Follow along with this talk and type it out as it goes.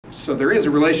So there is a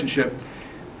relationship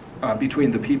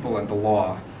between the people and the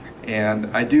law. And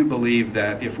I do believe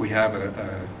that if we have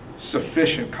a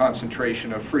sufficient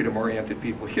concentration of freedom-oriented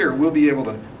people here, we'll be able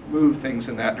to move things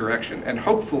in that direction. And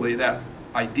hopefully that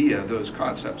idea, those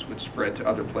concepts, would spread to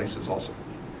other places also.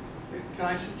 Can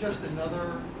I suggest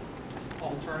another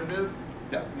alternative?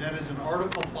 Yeah. And that is an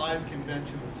Article 5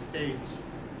 convention of states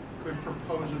could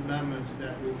propose amendments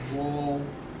that would roll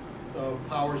the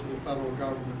powers of the federal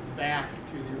government back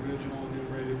to the original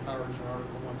enumerated powers in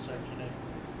Article 1, Section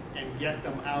 8, and get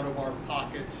them out of our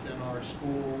pockets and our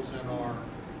schools and our,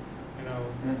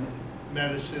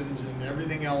 medicines and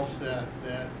everything else that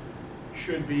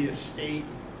should be a state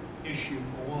issue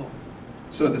alone.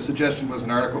 So the suggestion was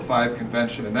an Article 5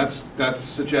 convention, and that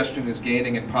suggestion is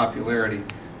gaining in popularity.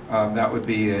 That would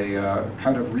be a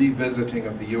kind of revisiting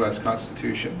of the U.S.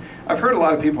 Constitution. I've heard a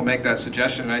lot of people make that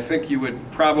suggestion, and I think you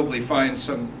would probably find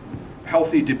some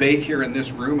healthy debate here in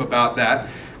this room about that.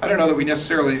 I don't know that we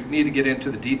necessarily need to get into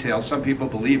the details. Some people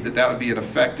believe that that would be an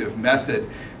effective method,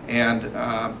 and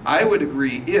I would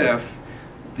agree if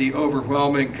the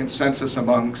overwhelming consensus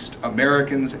amongst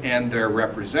Americans and their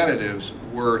representatives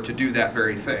were to do that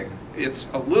very thing. It's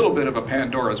a little bit of a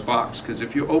Pandora's box, because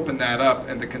if you open that up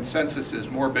and the consensus is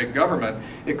more big government,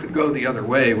 it could go the other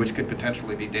way, which could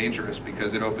potentially be dangerous,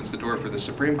 because it opens the door for the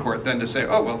Supreme Court then to say,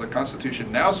 oh, well, the Constitution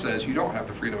now says you don't have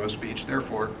the freedom of speech,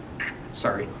 therefore,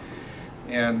 sorry.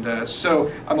 And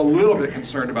so I'm a little bit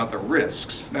concerned about the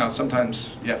risks. Now,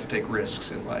 sometimes you have to take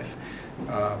risks in life.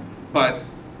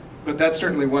 But that's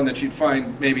certainly one that you'd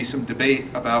find maybe some debate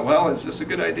about, well, is this a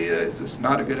good idea? Is this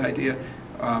not a good idea?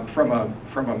 From a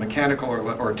mechanical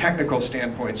or technical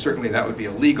standpoint, certainly that would be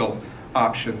a legal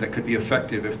option that could be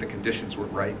effective if the conditions were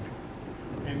right.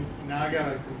 And now I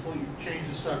got to completely change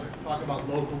the subject, talk about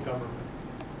local government.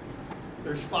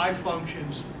 There's 5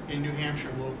 functions in New Hampshire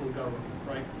local government,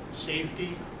 right?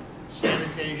 Safety,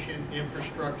 sanitation,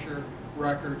 infrastructure,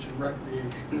 records, and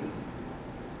recreation.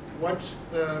 What's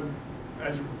the,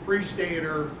 as a free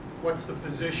stater, what's the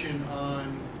position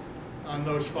on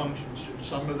those functions? Should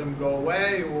some of them go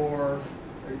away, or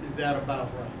is that about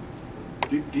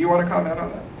right? Do you want to comment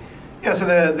on that? Yeah,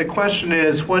 so the question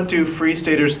is, what do Free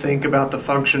Staters think about the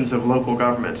functions of local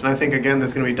government? And I think, again,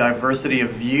 there's going to be diversity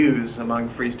of views among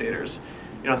Free Staters.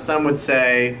 Some would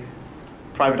say,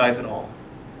 privatize it all.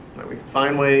 We can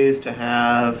find ways to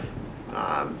have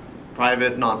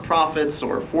private nonprofits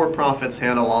or for-profits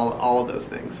handle all of those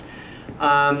things.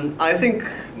 I think,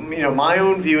 my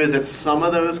own view is that some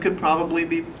of those could probably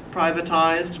be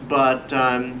privatized, but,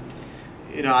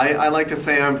 I like to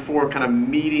say I'm for kind of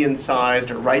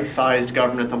medium-sized or right-sized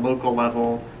government at the local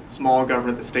level, small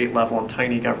government at the state level, and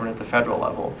tiny government at the federal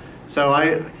level. So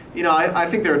I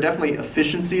think there are definitely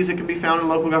efficiencies that can be found in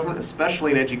local government,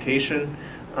 especially in education.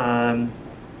 But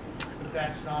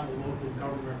that's not a local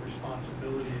government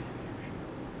responsibility.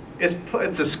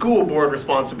 It's a school board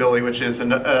responsibility, which is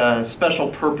a special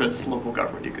purpose local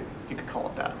government. You could call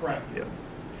it that. Correct. Yeah.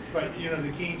 But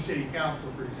the Keene City Council,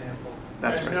 for example,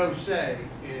 has right. No say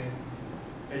in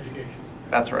education.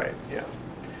 That's right. Yeah.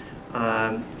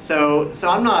 So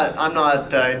I'm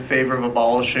not in favor of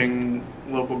abolishing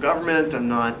local government. I'm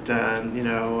not.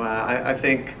 I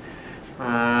think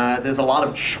there's a lot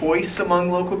of choice among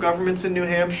local governments in New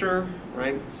Hampshire.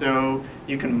 Right? So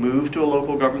you can move to a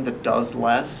local government that does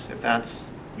less if that's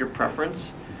your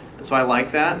preference. And so I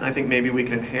like that. And I think maybe we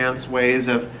can enhance ways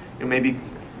of maybe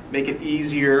make it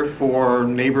easier for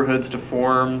neighborhoods to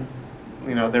form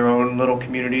their own little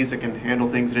communities that can handle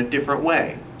things in a different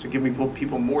way. So give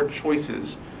people more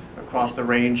choices across the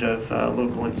range of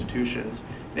local institutions.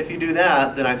 And if you do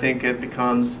that, then I think it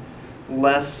becomes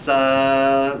less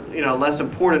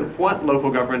important what local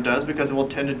government does, because it will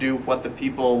tend to do what the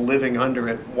people living under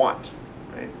it want,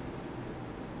 right?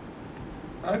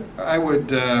 I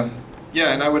would, and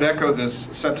I would echo this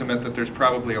sentiment that there's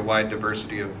probably a wide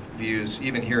diversity of views,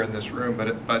 even here in this room,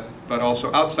 but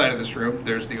also outside of this room,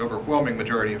 there's the overwhelming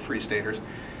majority of Free Staters,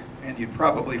 and you'd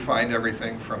probably find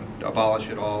everything from abolish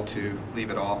it all to leave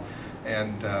it all,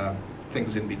 and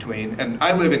things in between. And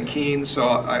I live in Keene, so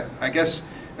I guess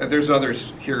there's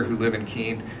others here who live in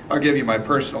Keene. I'll give you my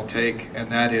personal take,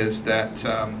 and that is that,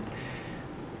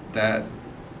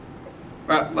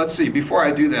 let's see, before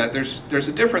I do that, there's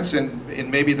a difference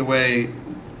in maybe the way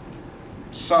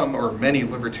some or many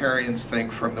libertarians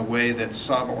think from the way that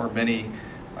some or many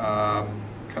kind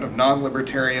of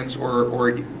non-libertarians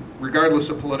or regardless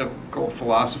of political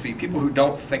philosophy, people who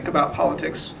don't think about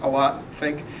politics a lot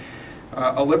think.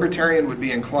 A libertarian would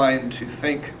be inclined to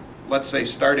think, let's say,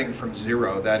 starting from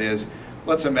zero. That is,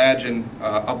 let's imagine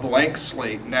a blank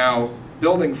slate now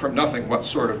building from nothing what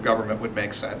sort of government would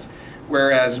make sense,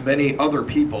 whereas many other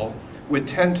people would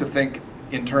tend to think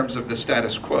in terms of the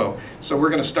status quo. So we're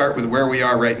going to start with where we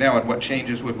are right now and what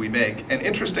changes would we make. And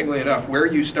interestingly enough, where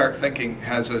you start thinking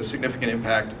has a significant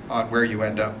impact on where you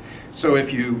end up. So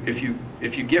if you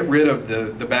get rid of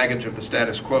the baggage of the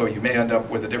status quo, you may end up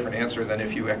with a different answer than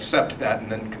if you accept that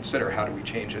and then consider how do we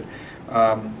change it.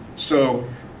 So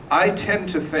I tend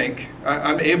to think,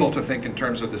 I'm able to think in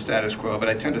terms of the status quo, but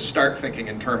I tend to start thinking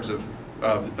in terms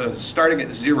of starting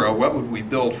at zero, what would we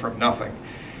build from nothing?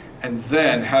 And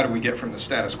then how do we get from the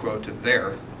status quo to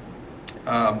there?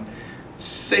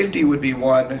 Safety would be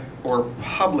one, or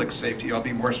public safety, I'll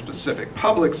be more specific.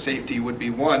 Public safety would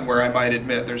be one where I might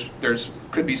admit there's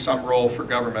could be some role for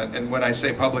government. And when I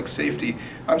say public safety,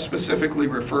 I'm specifically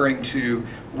referring to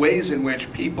ways in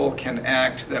which people can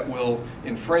act that will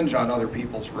infringe on other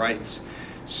people's rights.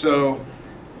 So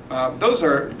those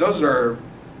are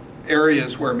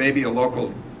areas where maybe a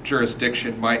local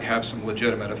jurisdiction might have some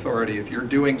legitimate authority. If you're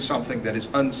doing something that is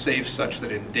unsafe such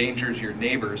that it endangers your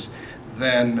neighbors,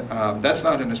 then that's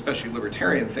not an especially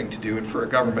libertarian thing to do, and for a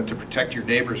government to protect your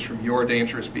neighbors from your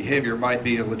dangerous behavior might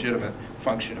be a legitimate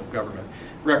function of government.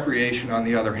 Recreation, on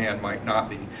the other hand, might not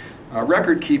be.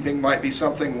 Record keeping might be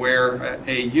something where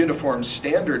a uniform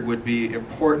standard would be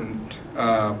important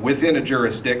within a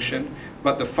jurisdiction,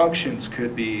 but the functions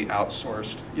could be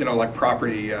outsourced, you know, like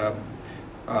property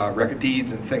record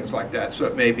deeds and things like that. So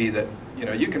it may be that, you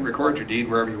know, you can record your deed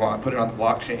wherever you want, put it on the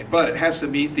blockchain, but it has to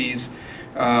meet these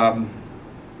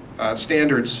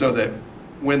standards so that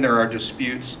when there are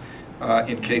disputes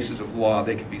in cases of law,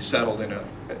 they can be settled in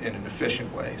an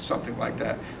efficient way, something like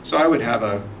that. So I would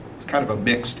have kind of a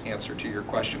mixed answer to your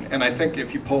question, and I think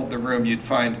if you polled the room, you'd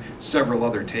find several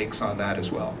other takes on that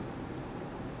as well.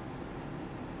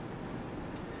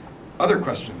 Other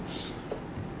questions?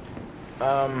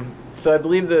 So I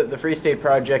believe the Free State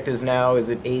Project is now, is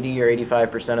it 80 or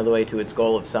 85% of the way to its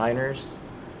goal of signers?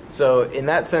 So in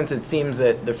that sense, it seems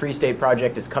that the Free State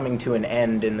Project is coming to an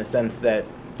end in the sense that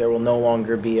there will no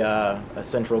longer be a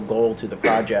central goal to the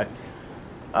project.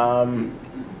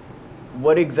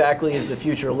 What exactly is the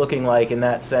future looking like in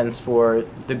that sense for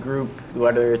the group,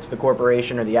 whether it's the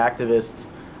corporation or the activists,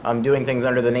 doing things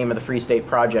under the name of the Free State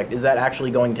Project? Is that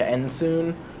actually going to end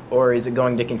soon, or is it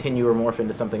going to continue or morph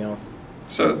into something else?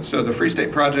 So the Free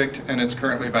State Project, and it's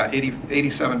currently about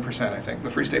 87%, I think. The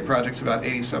Free State Project's about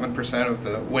 87% of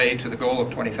the way to the goal of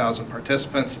 20,000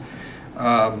 participants.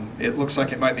 It looks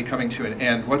like it might be coming to an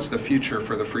end. What's the future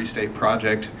for the Free State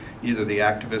Project, either the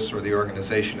activists or the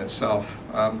organization itself?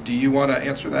 Do you want to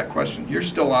answer that question? You're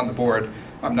still on the board.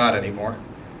 I'm not anymore.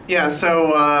 Yeah,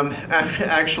 so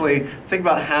actually, I think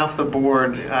about half the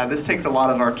board, this takes a lot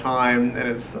of our time, and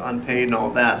it's unpaid and all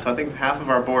of that. So I think half of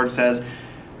our board says,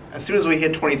 as soon as we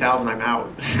hit 20,000, I'm out.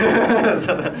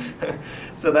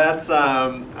 so that's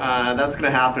going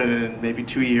to happen in maybe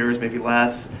 2 years, maybe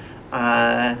less.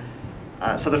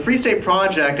 So the Free State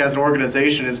Project as an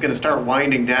organization is going to start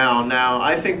winding down. Now,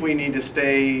 I think we need to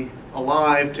stay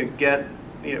alive to get,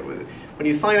 you know, when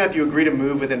you sign up, you agree to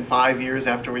move within 5 years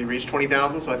after we reach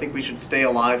 20,000. So I think we should stay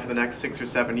alive for the next 6 or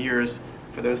 7 years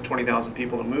for those 20,000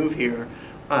 people to move here.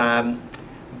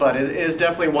 But it is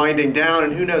definitely winding down,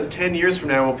 and who knows, 10 years from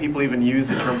now will people even use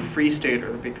the term Free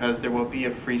Stater, because there will be a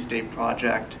Free State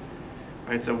Project,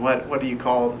 right? So what do you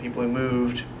call the people who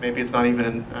moved? Maybe it's not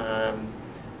even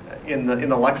in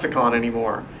the lexicon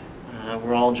anymore.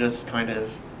 We're all just kind of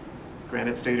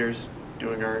Granite Staters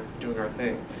doing our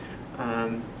thing.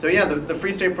 So yeah, the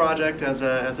Free State Project has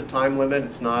a time limit.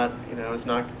 It's not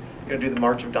going to do the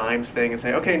March of Dimes thing and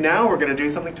say, okay, now we're going to do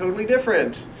something totally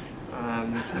different.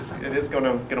 It is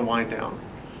going to wind down.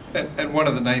 And one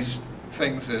of the nice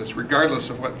things is, regardless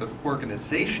of what the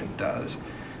organization does,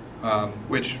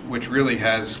 which really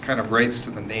has kind of rights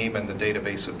to the name and the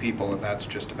database of people, and that's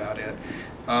just about it.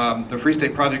 The Free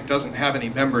State Project doesn't have any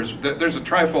members. There's a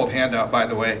trifold handout, by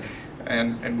the way,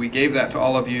 and we gave that to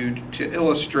all of you to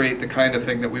illustrate the kind of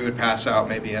thing that we would pass out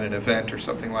maybe at an event or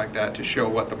something like that, to show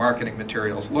what the marketing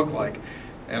materials look like.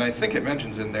 And I think it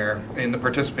mentions in there, in the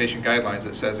participation guidelines,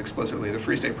 it says explicitly, the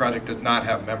Free State Project does not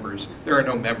have members. There are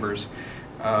no members.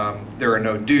 There are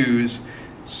no dues.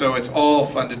 So it's all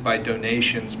funded by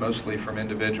donations, mostly from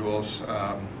individuals,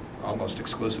 almost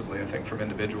exclusively, I think, from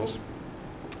individuals.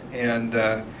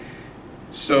 And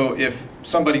so if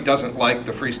somebody doesn't like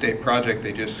the Free State Project,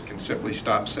 they just can simply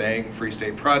stop saying Free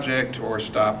State Project, or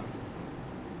stop,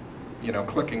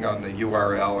 clicking on the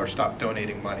URL, or stop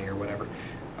donating money or whatever.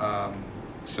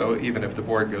 So even if the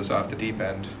board goes off the deep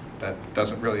end, that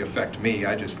doesn't really affect me.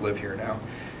 I just live here now.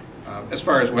 As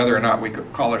far as whether or not we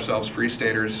could call ourselves Free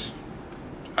Staters,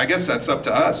 I guess that's up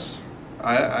to us.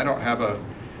 I don't have a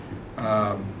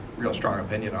real strong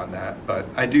opinion on that, but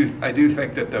I do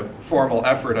think that the formal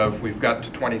effort of we've got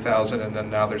to 20,000 and then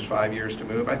now there's 5 years to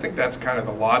move, I think that's kind of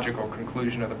the logical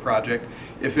conclusion of the project.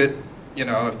 If it, you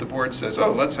know, if the board says,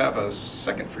 oh, let's have a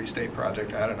second Free State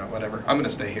project, I don't know, whatever, I'm going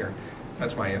to stay here.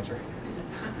 That's my answer.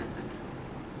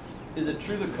 Is it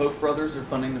true the Koch brothers are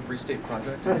funding the Free State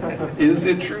project? Is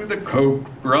it true the Koch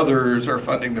brothers are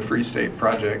funding the Free State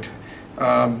project?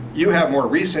 You have more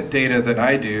recent data than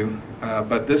I do,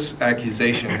 but this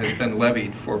accusation has been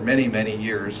levied for many, many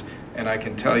years, and I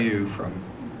can tell you from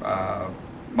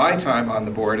my time on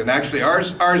the board, and actually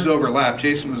ours overlapped.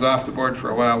 Jason was off the board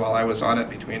for a while I was on it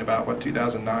between about, what,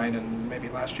 2009 and maybe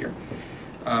last year.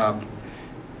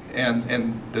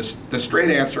 And the straight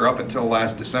answer up until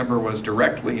last December was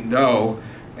directly no,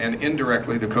 and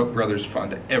indirectly the Koch brothers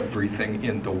fund everything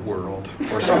in the world,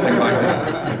 or something like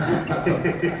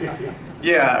that.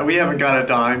 Yeah, we haven't got a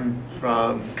dime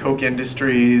from Koch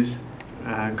Industries,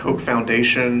 Koch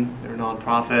Foundation, they're a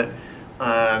nonprofit.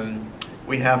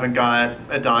 We haven't got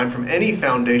a dime from any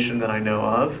foundation that I know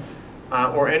of,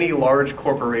 or any large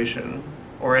corporation,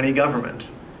 or any government.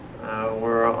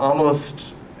 We're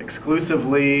almost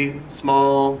exclusively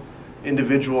small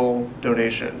individual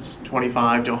donations,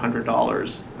 $25 to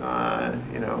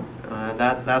 $100. You know,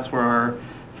 that's where our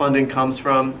funding comes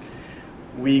from.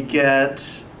 We get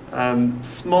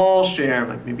small share,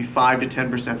 like maybe 5 to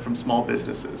 10% from small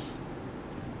businesses,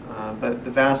 but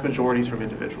the vast majority is from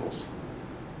individuals.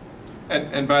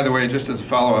 And by the way, just as a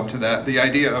follow-up to that, the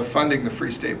idea of funding the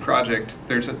Free State project,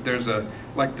 there's a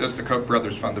like, does the Koch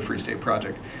brothers fund the Free State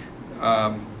project?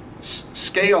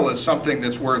 Scale is something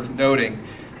that's worth noting.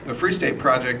 The Free State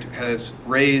project has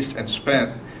raised and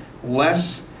spent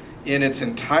less in its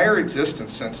entire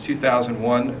existence since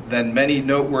 2001 than many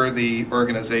noteworthy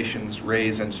organizations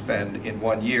raise and spend in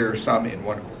 1 year, some in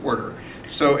 1 quarter.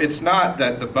 So it's not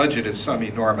that the budget is some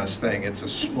enormous thing. It's a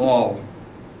small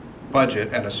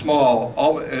budget, and a small,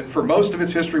 for most of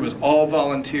its history, was all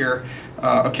volunteer.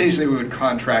 Occasionally we would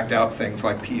contract out things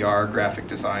like PR, graphic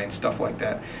design, stuff like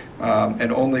that.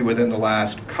 And only within the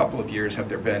last couple of years have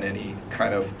there been any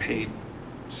kind of paid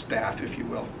staff, if you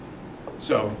will.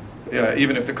 So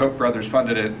even if the Koch brothers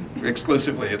funded it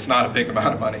exclusively, it's not a big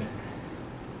amount of money.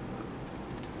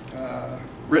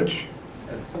 Rich?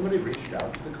 Has somebody reached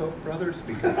out to the Koch brothers?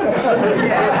 Because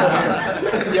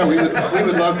yeah, we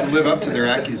would love to live up to their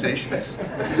accusations.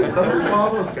 Somebody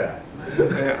call those guys.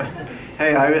 Yeah.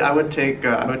 Hey, I would take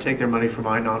their money for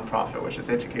my nonprofit, which is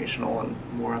educational and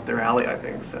more up their alley, I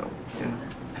think. So,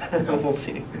 yeah, we'll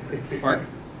see. Mark?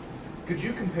 Could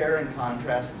you compare and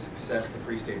contrast the success the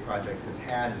Free State Project has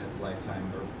had in its lifetime,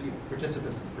 or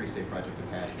participants in the Free State Project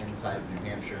have had inside of New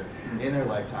Hampshire in their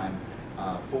lifetime,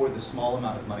 for the small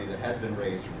amount of money that has been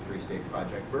raised from the Free State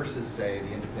Project versus, say,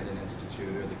 the Independent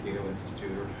Institute or the Cato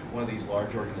Institute or one of these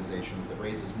large organizations that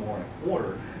raises more in a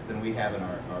quarter than we have in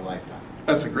our lifetime?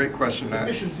 That's a great question, Matt.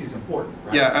 Efficiency is important,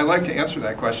 right? Yeah, I'd like to answer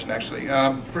that question, actually.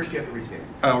 First, you have to restate it.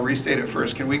 I'll restate it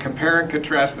first. Can we compare and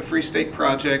contrast the Free State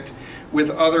Project with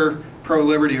other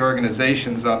pro-liberty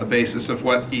organizations on the basis of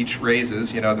what each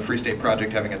raises? You know, the Free State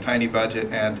Project having a tiny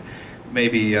budget, and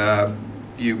maybe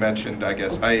you mentioned, I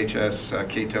guess, IHS,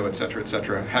 Cato, et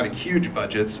cetera, having huge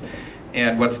budgets,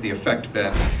 and what's the effect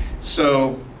been?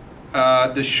 So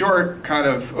the short kind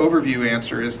of overview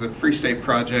answer is the Free State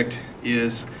Project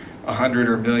is 100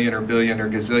 or million or billion or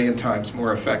gazillion times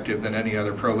more effective than any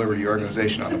other pro-liberty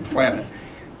organization on the planet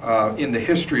in the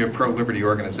history of pro-liberty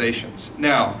organizations.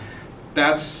 Now,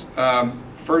 that's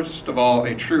first of all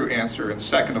a true answer, and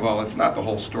second of all, it's not the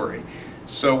whole story.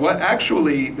 So what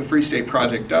actually the Free State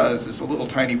Project does is a little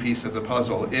tiny piece of the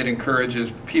puzzle. It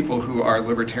encourages people who are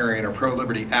libertarian or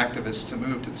pro-liberty activists to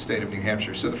move to the state of New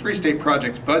Hampshire. So the Free State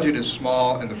Project's budget is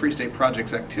small, and the Free State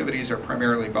Project's activities are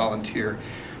primarily volunteer.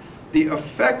 The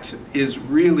effect is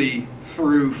really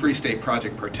through Free State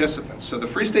Project participants. So the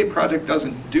Free State Project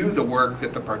doesn't do the work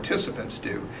that the participants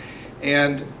do.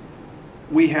 And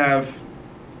we have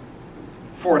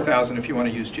 4,000, if you want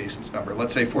to use Jason's number,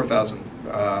 let's say 4,000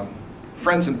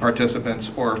 friends and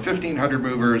participants, or 1,500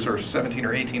 movers, or 1,700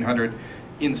 or 1,800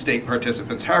 in-state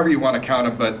participants, however you want to count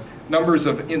them, but numbers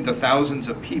of in the thousands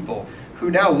of people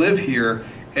who now live here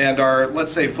and are,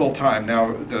 let's say, full-time.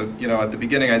 Now, you know, at the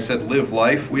beginning I said live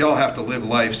life. We all have to live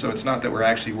life, so it's not that we're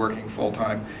actually working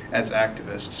full-time as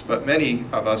activists, but many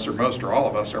of us, or most or all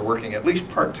of us, are working at least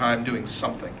part-time doing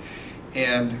something.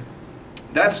 And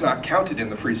that's not counted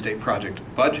in the Free State Project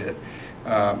budget.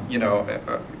 You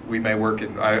know, we may work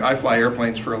in, I fly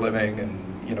airplanes for a living,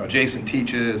 and you know, Jason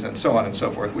teaches and so on and so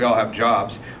forth. We all have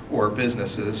jobs or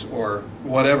businesses or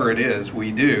whatever it is we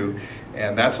do,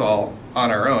 and that's all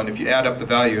on our own. If you add up the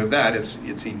value of that,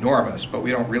 it's enormous, but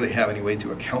we don't really have any way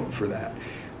to account for that.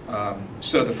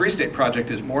 So the Free State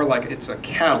Project is more like it's a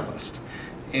catalyst,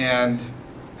 and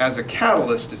as a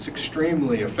catalyst, it's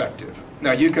extremely effective.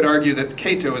 Now, you could argue that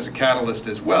Cato is a catalyst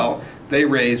as well. They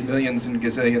raise millions and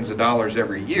gazillions of dollars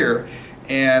every year,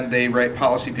 and they write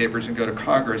policy papers and go to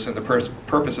Congress, and the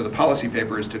purpose of the policy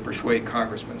paper is to persuade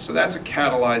congressmen. So that's a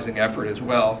catalyzing effort as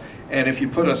well. And if you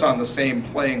put us on the same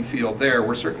playing field there,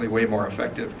 we're certainly way more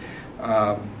effective.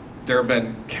 There have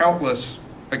been countless,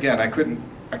 again, I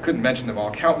couldn't mention them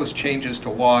all, countless changes to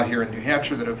law here in New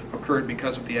Hampshire that have occurred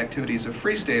because of the activities of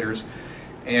Free Staters,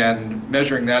 and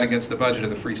measuring that against the budget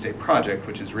of the Free State Project,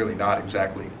 which is really not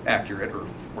exactly accurate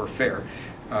or fair,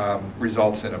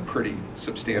 results in a pretty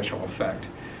substantial effect.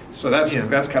 So that's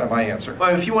kind of my answer.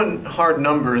 Well, if you want hard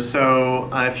numbers, so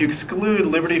if you exclude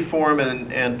Liberty Forum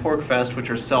and Porkfest,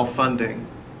 which are self-funding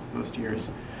most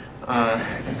years,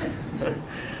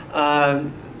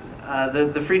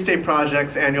 the Free State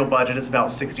Project's annual budget is about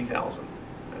 $60,000.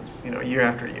 That's, you know, year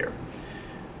after year.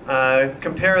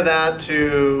 Compare that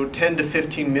to 10 to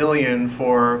 15 million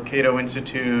for Cato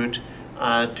Institute,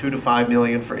 2 to 5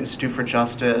 million for Institute for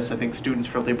Justice. I think Students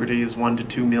for Liberty is 1 to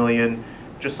 2 million.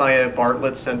 Josiah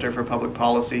Bartlett Center for Public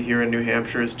Policy here in New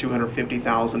Hampshire is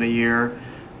 $250,000 a year.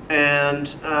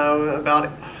 And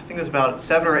I think it was about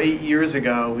 7 or 8 years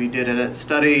ago, we did a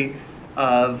study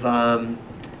of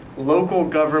local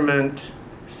government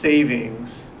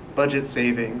savings, budget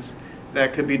savings,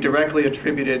 that could be directly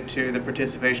attributed to the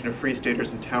participation of Free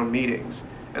Staters in town meetings.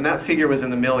 And that figure was in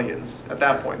the millions at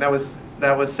that point. That was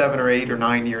 7 or 8 or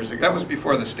 9 years ago. That was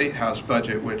before the State House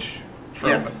budget, which from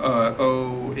Yes.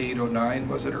 08, 09,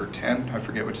 was it, or 10? I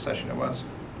forget which session it was.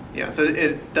 Yeah, so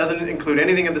it doesn't include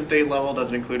anything at the state level,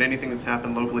 doesn't include anything that's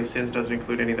happened locally since, doesn't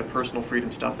include any of the personal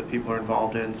freedom stuff that people are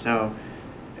involved in. So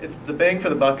it's, the bang for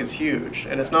the buck is huge.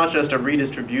 And it's not just a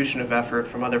redistribution of effort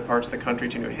from other parts of the country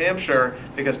to New Hampshire,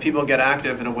 because people get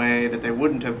active in a way that they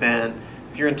wouldn't have been.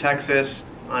 If you're in Texas,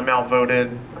 I'm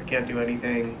outvoted, I can't do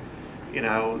anything, you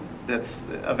know, that's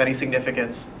of any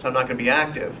significance, so I'm not going to be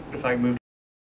active. If I move